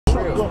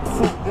real.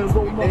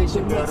 We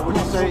nation building. What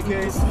you say,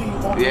 kid?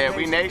 Yeah,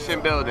 we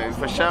nation building,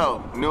 for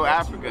sure. New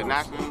Africa,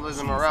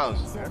 nationalism or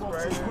else. That's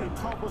right.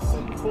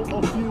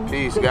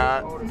 Peace,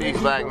 God. Peace,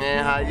 black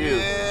man. How you?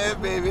 Yeah,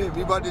 baby.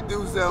 We about to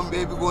do something,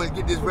 baby. We're going to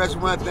get this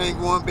restaurant thing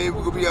going, baby.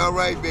 We're going to be all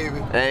right, baby.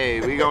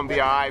 Hey, we gonna be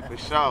all right for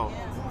sure.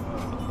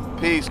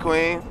 Peace,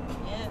 queen.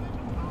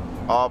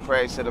 All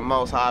praise to the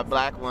most high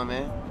black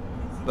woman,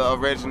 the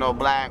original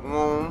black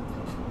womb.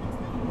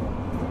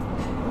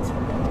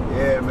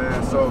 Yeah,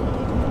 man. So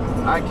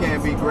I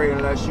can't be great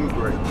unless you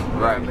great. You know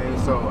Right. what I mean?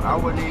 So I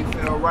wouldn't even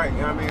feel right. You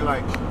know what I mean?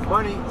 Like,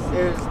 money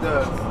is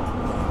the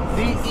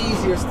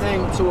easiest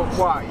thing to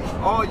acquire.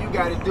 All you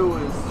gotta do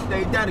is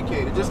stay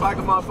dedicated. Just like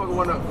a motherfucker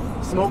wanna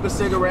smoke a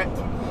cigarette,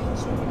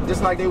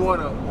 just like they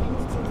wanna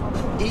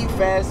eat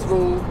fast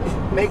food,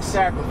 make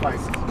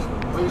sacrifices.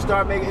 When you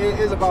start making, it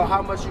is about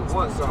how much you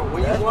want something.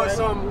 When you want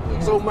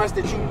something so much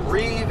that you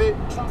breathe it,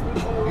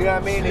 you know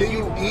what I mean? And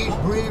you eat,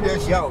 breathe that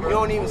shit. Yo, you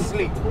don't even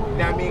sleep. You know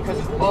what I mean? Because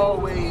it's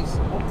always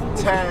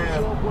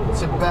time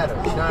to better.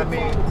 You know what I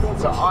mean?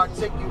 To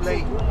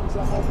articulate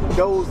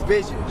those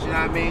visions. You know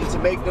what I mean? To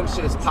make them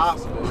shits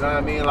possible. You know what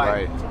I mean?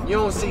 Like, you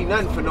don't see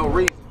nothing for no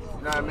reason.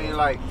 You know what I mean?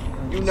 Like,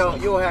 you know,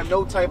 you don't have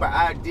no type of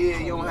idea.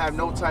 You don't have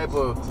no type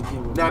of, you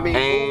know what I mean?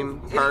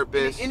 Aim,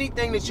 purpose.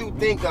 Anything that you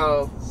think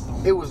of,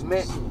 it was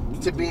meant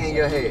to be in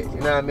your head. You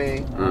know what I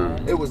mean?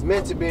 It was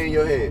meant to be in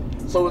your head.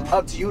 So it's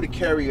up to you to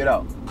carry it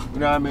out. You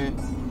know what I mean?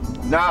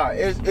 Nah,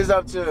 it's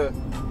up to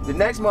the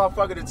next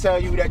motherfucker to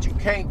tell you that you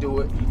can't do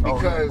it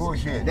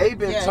because they've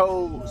been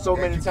told so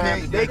many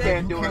times that they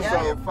can't do it.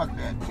 So, fuck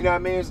that. you know what I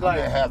mean? It's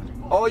like,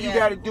 all you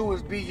gotta do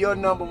is be your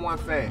 #1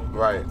 fan.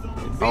 Right.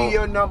 Be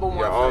your #1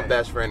 your fan. own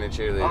best friend and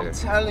cheerleader. I'm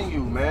telling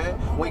you, man.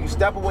 When you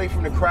step away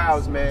from the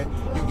crowds, man,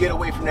 you get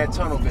away from that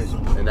tunnel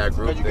vision. And that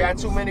group. Because you got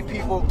too many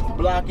people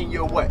blocking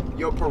your what?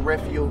 Your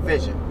peripheral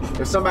vision.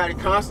 If somebody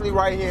constantly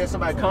right here,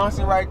 somebody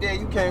constantly right there,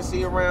 you can't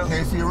see around.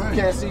 Can't see around.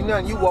 You can't see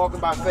nothing. You walking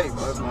by faith.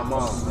 That's my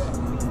mom.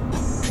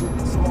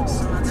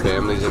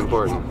 Family's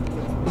important.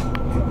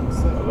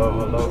 Hello,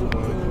 hello.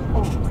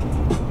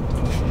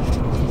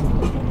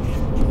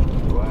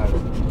 What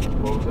happened?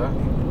 What was that?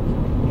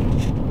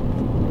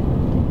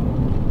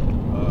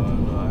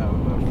 No, I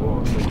haven't been for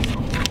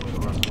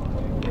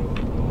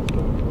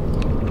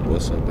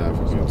What's up,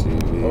 African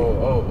TV?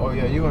 Oh,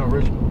 yeah, you in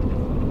Richmond.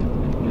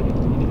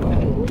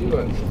 Where you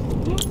at?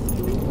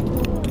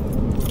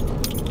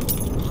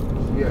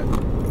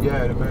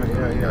 Yeah,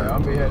 man, yeah. I'll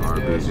be headed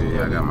there. RBG,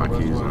 I got my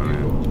keys on it.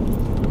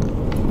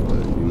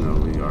 But, you know,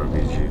 we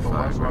RBG 5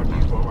 Restaurant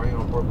Depot, right here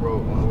on Brook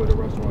Road, on the way to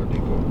Restaurant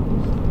Depot.